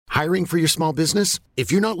Hiring for your small business?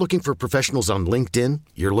 If you're not looking for professionals on LinkedIn,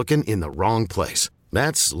 you're looking in the wrong place.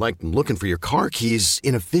 That's like looking for your car keys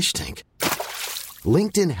in a fish tank.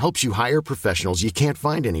 LinkedIn helps you hire professionals you can't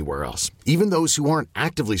find anywhere else, even those who aren't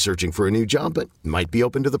actively searching for a new job but might be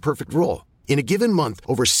open to the perfect role. In a given month,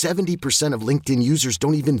 over 70% of LinkedIn users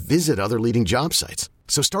don't even visit other leading job sites.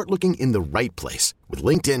 So start looking in the right place. With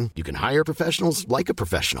LinkedIn, you can hire professionals like a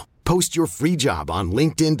professional. Post your free job on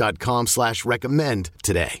linkedin.com/recommend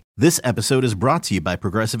today. This episode is brought to you by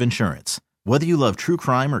Progressive Insurance. Whether you love true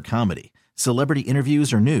crime or comedy, celebrity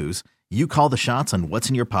interviews or news, you call the shots on what's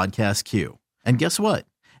in your podcast queue. And guess what?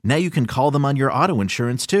 Now you can call them on your auto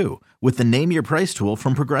insurance too with the Name Your Price tool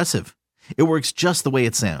from Progressive. It works just the way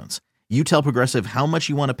it sounds. You tell Progressive how much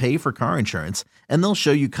you want to pay for car insurance, and they'll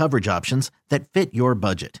show you coverage options that fit your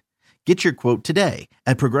budget. Get your quote today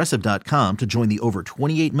at Progressive.com to join the over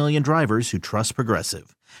 28 million drivers who trust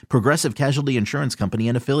Progressive. Progressive Casualty Insurance Company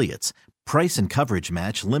and Affiliates. Price and coverage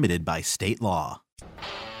match limited by state law.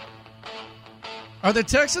 Are the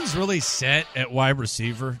Texans really set at wide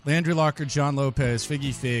receiver? Landry Locker, John Lopez,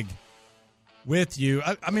 Figgy Fig with you.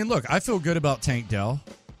 I mean, look, I feel good about Tank Dell.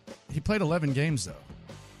 He played 11 games, though.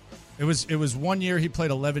 It was 1 year he played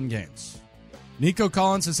 11 games. Nico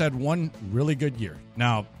Collins has had one really good year.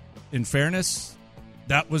 Now, in fairness,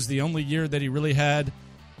 that was the only year that he really had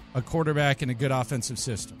a quarterback in a good offensive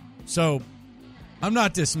system. So I'm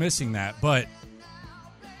not dismissing that, but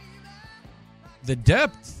the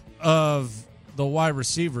depth of the wide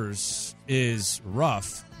receivers is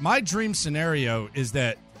rough. My dream scenario is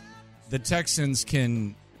that the Texans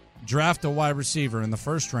can draft a wide receiver in the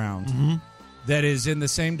first round that is in the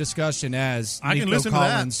same discussion as Nico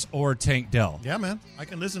Collins or Tank Dell. Yeah, man. I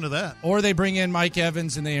can listen to that. Or they bring in Mike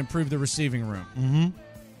Evans and they improve the receiving room.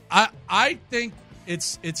 Mm-hmm. I think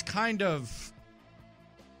it's kind of...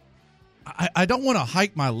 I don't want to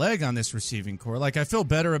hike my leg on this receiving core. Like, I feel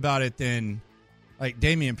better about it than like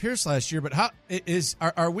Dameon Pierce last year, but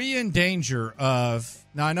are we in danger of...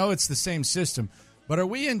 Now, I know it's the same system, but are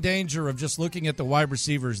we in danger of just looking at the wide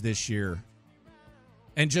receivers this year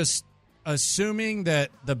and just assuming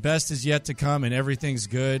that the best is yet to come and everything's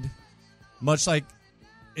good, much like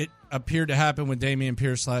it appeared to happen with Dameon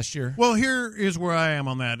Pierce last year? Well, here is where I am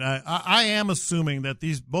on that. I am assuming that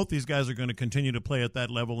both these guys are going to continue to play at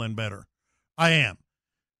that level and better. I am.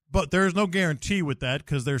 But there's no guarantee with that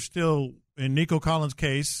because they're still, in Nico Collins'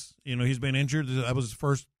 case, he's been injured. That was his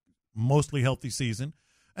first mostly healthy season.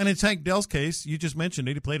 And in Tank Dell's case, you just mentioned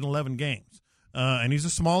it, he played in 11 games. And he's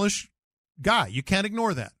a smallish guy. You can't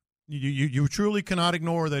ignore that. You truly cannot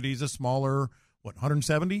ignore that he's a smaller,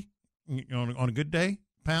 170 on a good day,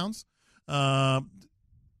 pounds.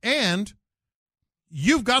 And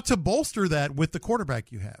you've got to bolster that with the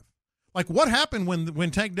quarterback you have. Like, what happened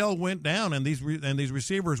when Tank Dell went down and these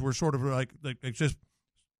receivers were sort of like just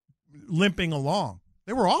limping along?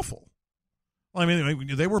 They were awful. I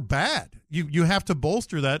mean, they were bad. You have to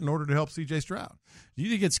bolster that in order to help C.J. Stroud. Do you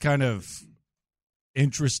think it's kind of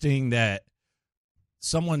interesting that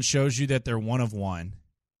someone shows you that they're one of one?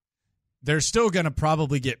 They're still going to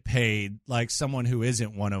probably get paid like someone who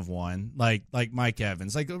isn't one of one, like Mike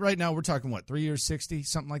Evans. Like right now, we're talking, 3 years, 60,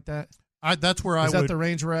 something like that? That's where Is that the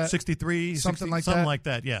range we're at? 63, something 60, like something that? like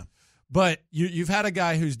that, yeah. But you've had a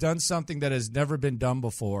guy who's done something that has never been done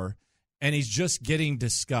before, and he's just getting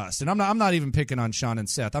discussed. And I'm not even picking on Sean and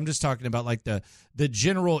Seth. I'm just talking about like the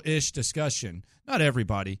general-ish discussion. Not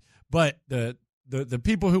everybody, but the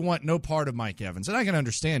people who want no part of Mike Evans. And I can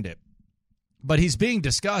understand it. But he's being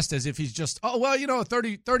discussed as if he's just, a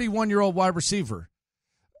 31-year-old wide receiver.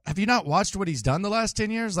 Have you not watched what he's done the last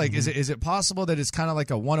 10 years? Like, is it possible that it's kind of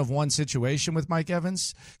like a one-of-one situation with Mike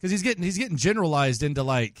Evans? Because he's getting generalized into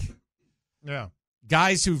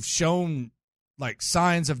guys who've shown like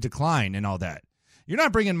signs of decline and all that. You're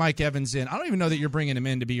not bringing Mike Evans in. I don't even know that you're bringing him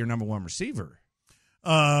in to be your number one receiver.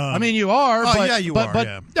 I mean, you are. Oh, but, yeah, you are. But,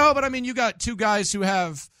 yeah. No, but I mean, you got two guys who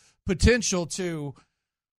have potential to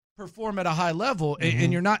perform at a high level,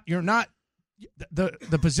 and you're not.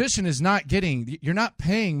 The position is not getting. You're not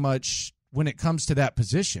paying much when it comes to that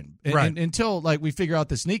position, and until like we figure out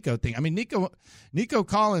this Nico thing. I mean, Nico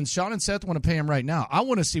Collins, Sean and Seth want to pay him right now. I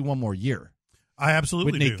want to see one more year. I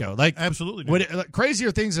absolutely with Nico. do. Absolutely do. Crazier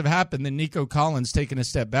things have happened than Nico Collins taking a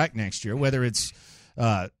step back next year, whether it's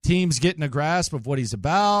teams getting a grasp of what he's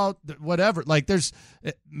about, whatever. Like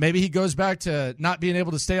maybe he goes back to not being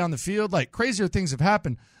able to stay on the field. Like crazier things have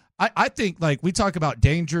happened. I think like we talk about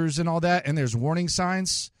dangers and all that, and there's warning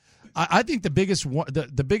signs. I think the biggest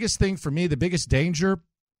thing for me, the biggest danger,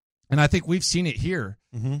 and I think we've seen it here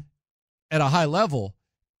at a high level,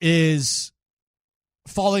 is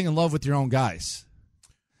falling in love with your own guys.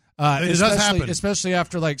 It does happen. Especially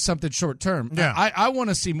after like something short term. Yeah. I want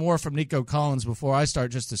to see more from Nico Collins before I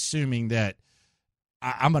start just assuming that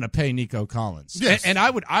I'm going to pay Nico Collins. Yes. And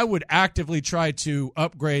I would actively try to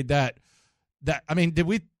upgrade that. I mean,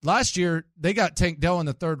 last year they got Tank Dell in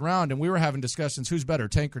the third round, and we were having discussions who's better,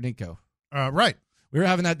 Tank or Nico. Right. We were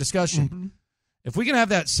having that discussion. Mm-hmm. If we can have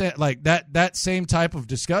that that same type of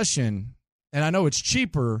discussion, and I know it's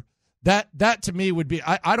cheaper. That to me would be.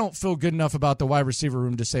 I don't feel good enough about the wide receiver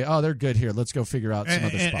room to say, oh, they're good here. Let's go figure out some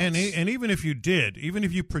other spots. And even if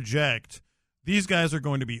you project, these guys are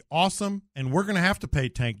going to be awesome, and we're going to have to pay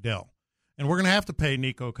Tank Dell, and we're going to have to pay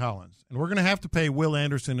Nico Collins, and we're going to have to pay Will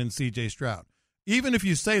Anderson and C.J. Stroud. Even if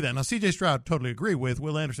you say that, now C.J. Stroud totally agree with,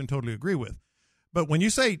 Will Anderson totally agree with, but when you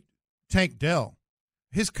say Tank Dell,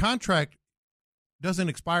 his contract doesn't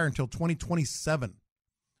expire until 2027.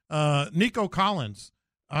 Nico Collins.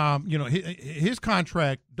 His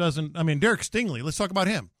contract doesn't. I mean, Derek Stingley. Let's talk about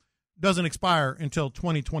him. Doesn't expire until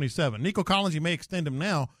 2027. Nico Collins, you may extend him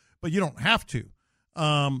now, but you don't have to.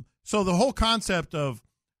 So the whole concept of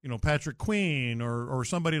Patrick Queen or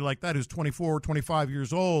somebody like that who's 24, 25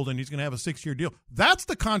 years old and he's going to have a 6-year deal. That's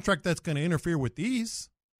the contract that's going to interfere with these.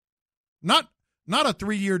 Not a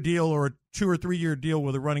 3-year deal or a 2 or 3 year deal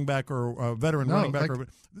with a running back or a veteran running back.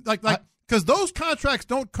 Because those contracts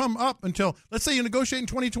don't come up until, let's say you negotiate in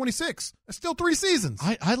 2026. That's still 3 seasons.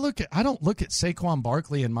 I don't look at Saquon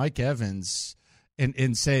Barkley and Mike Evans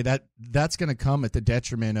and say that's going to come at the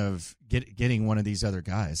detriment of getting one of these other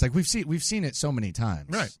guys. Like we've seen it so many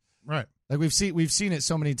times. Right. Like we've seen it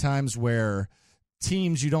so many times where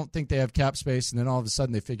teams, you don't think they have cap space, and then all of a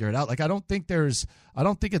sudden they figure it out. Like I don't think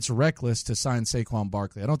it's reckless to sign Saquon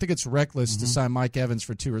Barkley. I don't think it's reckless to sign Mike Evans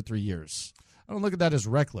for 2 or 3 years. I don't look at that as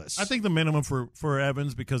reckless. I think the minimum for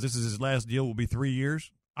Evans, because this is his last deal, will be 3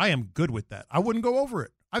 years. I am good with that. I wouldn't go over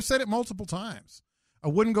it. I've said it multiple times. I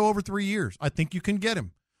wouldn't go over 3 years. I think you can get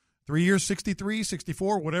him. 3 years, 63,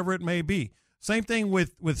 64, whatever it may be. Same thing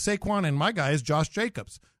with Saquon, and my guy is Josh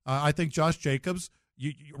Jacobs. I think Josh Jacobs,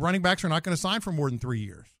 running backs are not going to sign for more than 3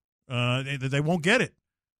 years. They won't get it.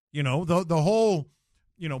 The whole,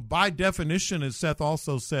 by definition, as Seth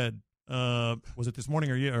also said, was it this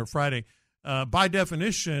morning or Friday? By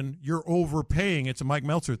definition, you're overpaying. It's a Mike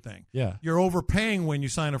Meltzer thing. Yeah. You're overpaying when you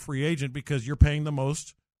sign a free agent because you're paying the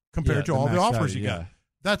most compared to all the offers you got.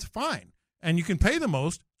 That's fine. And you can pay the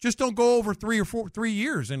most. Just don't go over 3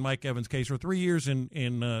 years in Mike Evans' case or 3 years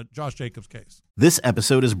in Josh Jacobs' case. This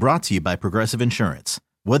episode is brought to you by Progressive Insurance.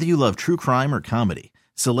 Whether you love true crime or comedy,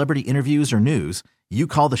 celebrity interviews or news, you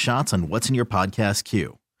call the shots on what's in your podcast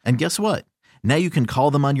queue. And guess what? Now you can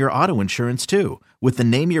call them on your auto insurance too with the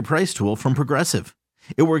Name Your Price tool from Progressive.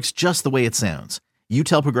 It works just the way it sounds. You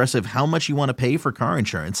tell Progressive how much you want to pay for car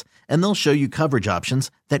insurance, and they'll show you coverage options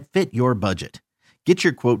that fit your budget. Get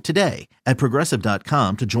your quote today at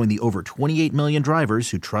Progressive.com to join the over 28 million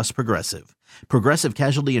drivers who trust Progressive. Progressive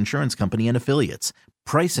Casualty Insurance Company and Affiliates.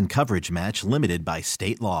 Price and coverage match limited by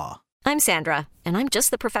state law. I'm Sandra, and I'm just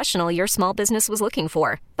the professional your small business was looking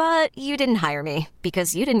for. But you didn't hire me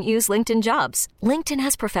because you didn't use LinkedIn Jobs. LinkedIn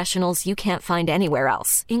has professionals you can't find anywhere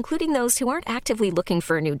else, including those who aren't actively looking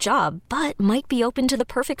for a new job, but might be open to the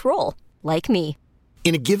perfect role, like me.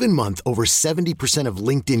 In a given month, over 70% of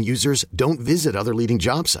LinkedIn users don't visit other leading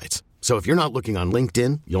job sites. So if you're not looking on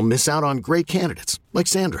LinkedIn, you'll miss out on great candidates like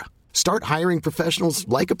Sandra. Start hiring professionals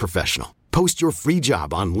like a professional. Post your free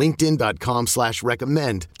job on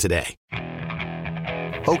linkedin.com/recommend today.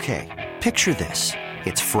 Okay, picture this.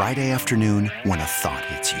 It's Friday afternoon when a thought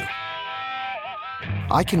hits you.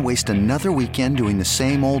 I can waste another weekend doing the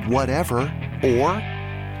same old whatever, or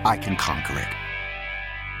I can conquer it.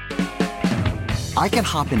 I can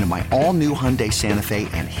hop into my all-new Hyundai Santa Fe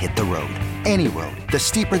and hit the road. Any road. The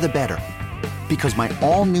steeper, the better. Because my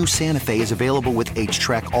all-new Santa Fe is available with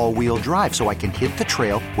H-Track all-wheel drive, so I can hit the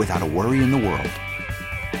trail without a worry in the world.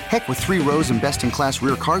 Heck, with 3 rows and best-in-class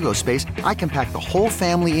rear cargo space, I can pack the whole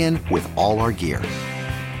family in with all our gear.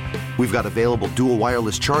 We've got available dual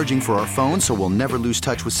wireless charging for our phones, so we'll never lose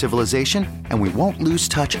touch with civilization, and we won't lose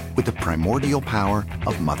touch with the primordial power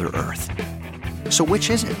of Mother Earth. So which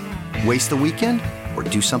is it? Waste the weekend or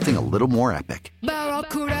do something a little more epic?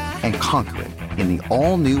 And conquer it in the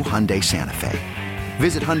all-new Hyundai Santa Fe.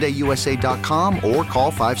 Visit HyundaiUSA.com or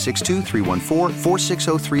call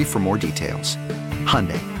 562-314-4603 for more details.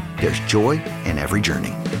 Hyundai, there's joy in every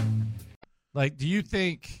journey. Like, do you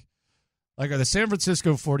think, are the San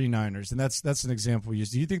Francisco 49ers, and that's an example we use,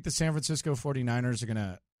 do you think the San Francisco 49ers are going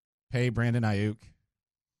to pay Brandon Ayuk?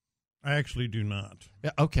 I actually do not. Yeah,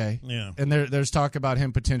 okay. Yeah. And there's talk about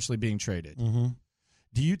him potentially being traded. Mm-hmm.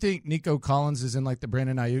 Do you think Nico Collins is in like the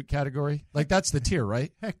Brandon Ayuk category? Like that's the tier,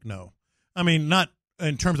 right? Heck no. I mean, not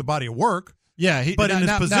in terms of body of work. Yeah, but in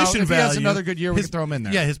his position if value, he has another good year, we can throw him in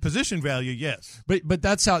there. Yeah, his position value, yes. But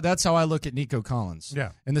that's how I look at Nico Collins.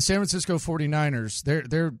 Yeah. And the San Francisco 49ers,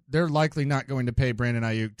 they're likely not going to pay Brandon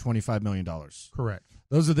Ayuk $25 million. Correct.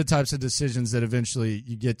 Those are the types of decisions that eventually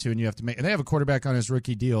you get to and you have to make. And they have a quarterback on his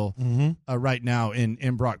rookie deal right now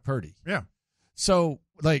in Brock Purdy. Yeah. So,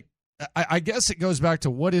 like, I guess it goes back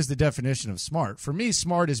to what is the definition of smart. For me,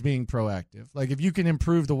 smart is being proactive. Like, if you can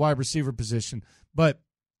improve the wide receiver position, but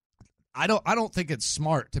I don't think it's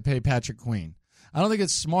smart to pay Patrick Queen. I don't think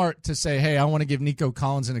it's smart to say, hey, I want to give Nico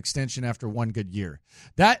Collins an extension after one good year.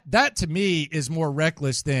 That to me is more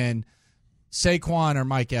reckless than Saquon or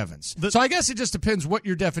Mike Evans. So I guess it just depends what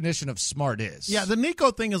your definition of smart is. Yeah, the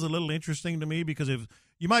Nico thing is a little interesting to me because if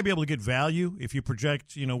you might be able to get value if you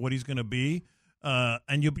project, what he's going to be,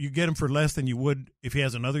 and you get him for less than you would if he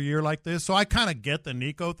has another year like this. So I kind of get the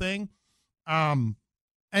Nico thing. And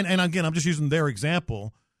again, I'm just using their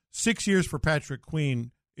example. 6 years for Patrick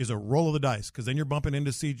Queen is a roll of the dice because then you're bumping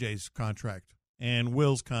into CJ's contract and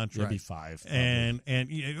Will's contract. Maybe 5. And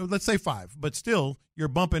let's say 5. But still, you're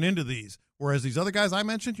bumping into these. Whereas these other guys I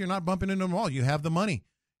mentioned, you're not bumping into them all. You have the money.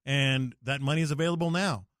 And that money is available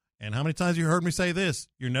now. And how many times have you heard me say this?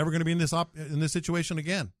 You're never going to be in this situation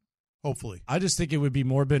again, hopefully. I just think it would be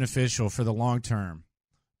more beneficial for the long term.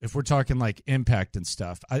 If we're talking like impact and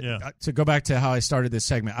stuff, to go back to how I started this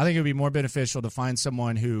segment, I think it would be more beneficial to find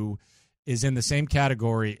someone who is in the same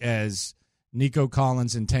category as Nico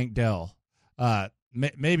Collins and Tank Dell,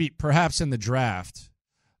 maybe perhaps in the draft,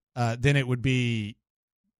 than it would be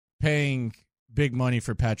paying big money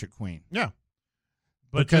for Patrick Queen. Yeah.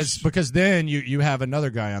 Because then you have another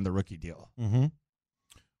guy on the rookie deal. Mm-hmm.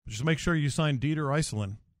 Just make sure you sign Dieter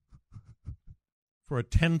Iselin for a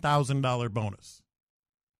 $10,000 bonus.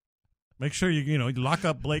 Make sure you lock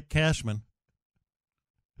up Blake Cashman,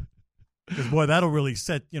 because boy, that'll really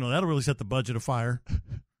set the budget afire.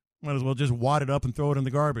 Might as well just wad it up and throw it in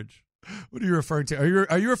the garbage. What are you referring to?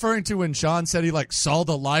 Are you referring to when Sean said he saw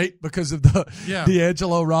the light because of the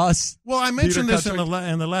D'Angelo Ross? Well, I mentioned this in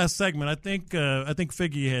the last segment. I think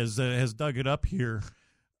Figgy has dug it up here.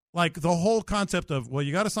 Like the whole concept of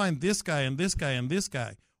you got to sign this guy and this guy and this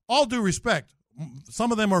guy. All due respect,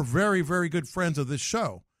 some of them are very, very good friends of this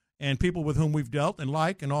show and people with whom we've dealt and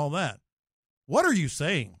and all that. What are you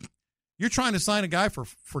saying? You're trying to sign a guy for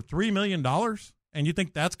 $3 million, and you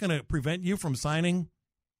think that's going to prevent you from signing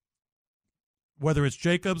whether it's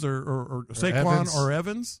Jacobs or Saquon Evans. or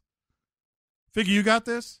Evans? Figure you got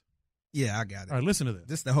this? Yeah, I got it. All right, listen to this.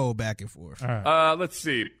 This is the whole back and forth. All right. Let's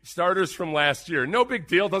see. Starters from last year. No big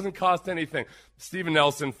deal. Doesn't cost anything. Steven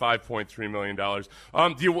Nelson, $5.3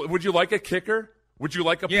 million. Would you like a kicker? Would you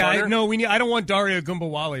like a punter? I don't want Dario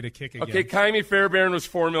Gumbawale to kick again. Okay, Kaimi Fairbairn was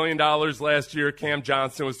 $4 million last year. Cam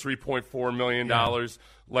Johnson was $3.4 million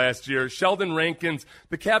last year. Sheldon Rankins,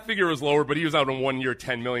 the cap figure was lower, but he was out on 1 year,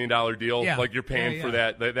 $10 million deal. Yeah. Like you're paying for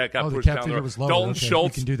that. That got pushed the cap down figure there. was lower. Dalton Okay,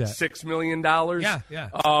 Schultz, we can do that. $6 million.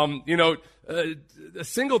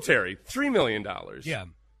 Singletary, $3 million. Yeah.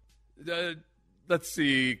 Let's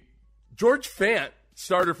see. George Fant,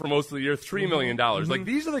 starter for most of the year, $3 million. Like,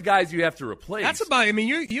 these are the guys you have to replace. That's about,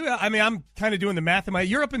 I'm kind of doing the math.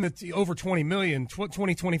 You're up in the over 20 million,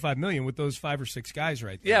 20, 25 million with those 5 or 6 guys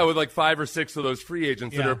right there. Yeah, with like 5 or 6 of those free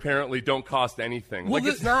agents that apparently don't cost anything. Well,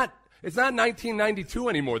 it's not 1992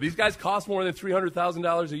 anymore. These guys cost more than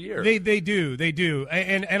 $300,000 a year. They do.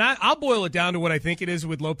 And I'll boil it down to what I think it is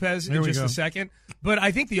with Lopez in just a second. But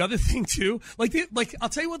I think the other thing too, I'll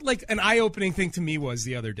tell you what, an eye-opening thing to me was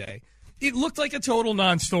the other day. It looked like a total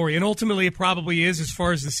non-story, and ultimately it probably is as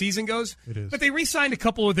far as the season goes. It is. But they re-signed a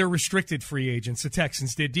couple of their restricted free agents, the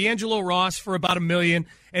Texans did. D'Angelo Ross for about $1 million,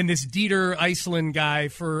 and this Dieter Iselin guy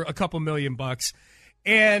for a couple $1 million.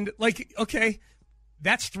 And, okay,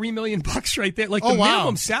 that's $3 million right there. The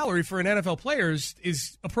minimum salary for an NFL player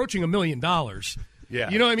is approaching $1 million.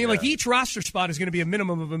 Yeah. You know what I mean? Yeah. Each roster spot is going to be a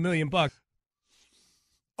minimum of $1 million.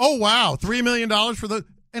 Oh, wow. $3 million for the...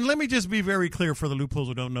 And let me just be very clear for the loopholes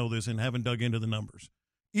who don't know this and haven't dug into the numbers.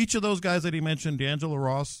 Each of those guys that he mentioned, D'Angelo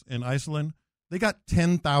Ross and Iselin, they got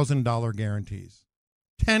 $10,000 guarantees.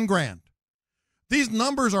 $10,000. These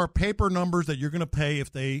numbers are paper numbers that you're going to pay if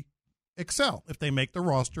they excel, if they make the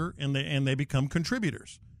roster and they become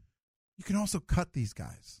contributors. You can also cut these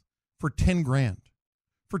guys for $10,000.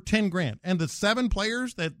 For $10,000. And the 7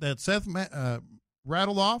 players that Seth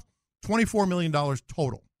rattled off, $24 million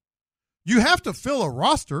total. You have to fill a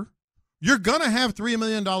roster. You're going to have $3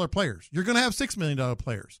 million players. You're going to have $6 million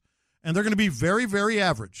players. And they're going to be very, very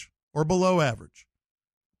average or below average.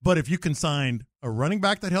 But if you can sign a running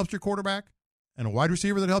back that helps your quarterback and a wide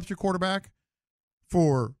receiver that helps your quarterback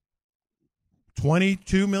for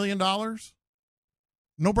 $22 million?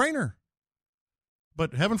 No brainer.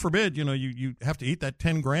 But heaven forbid, you have to eat that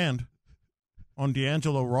 $10,000 on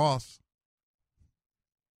D'Angelo Ross.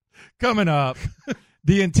 Coming up,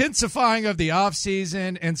 the intensifying of the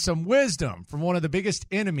offseason and some wisdom from one of the biggest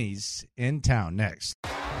enemies in town next.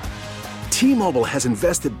 T-Mobile has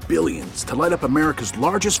invested billions to light up America's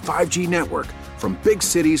largest 5G network, from big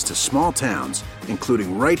cities to small towns,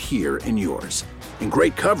 including right here in yours. And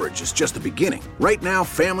great coverage is just the beginning. Right now,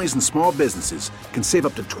 families and small businesses can save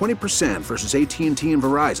up to 20% versus AT&T and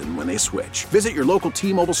Verizon when they switch. Visit your local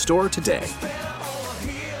T-Mobile store today.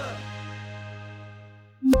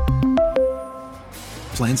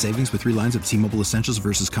 Plan savings with 3 lines of T-Mobile Essentials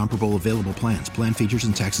versus comparable available plans. Plan features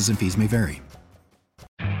and taxes and fees may vary.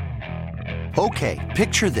 Okay,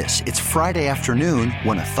 picture this. It's Friday afternoon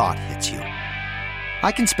when a thought hits you.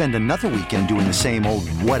 I can spend another weekend doing the same old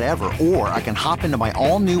whatever, or I can hop into my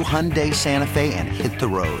all-new Hyundai Santa Fe and hit the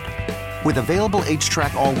road. With available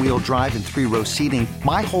H-Track all-wheel drive and 3-row seating,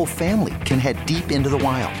 my whole family can head deep into the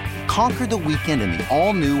wild. Conquer the weekend in the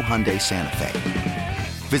all-new Hyundai Santa Fe.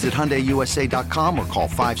 Visit HyundaiUSA.com or call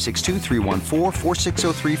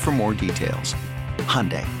 562-314-4603 for more details.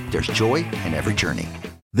 Hyundai, there's joy in every journey.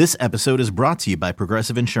 This episode is brought to you by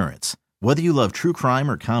Progressive Insurance. Whether you love true crime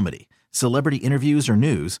or comedy, celebrity interviews or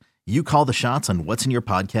news, you call the shots on what's in your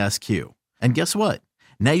podcast queue. And guess what?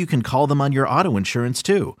 Now you can call them on your auto insurance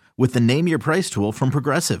too with the Name Your Price tool from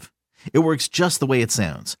Progressive. It works just the way it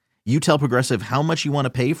sounds. You tell Progressive how much you want to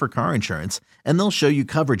pay for car insurance, and they'll show you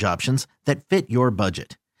coverage options that fit your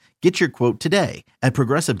budget. Get your quote today at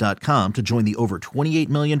Progressive.com to join the over 28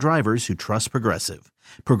 million drivers who trust Progressive.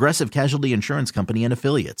 Progressive Casualty Insurance Company and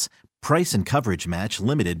Affiliates. Price and coverage match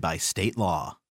limited by state law.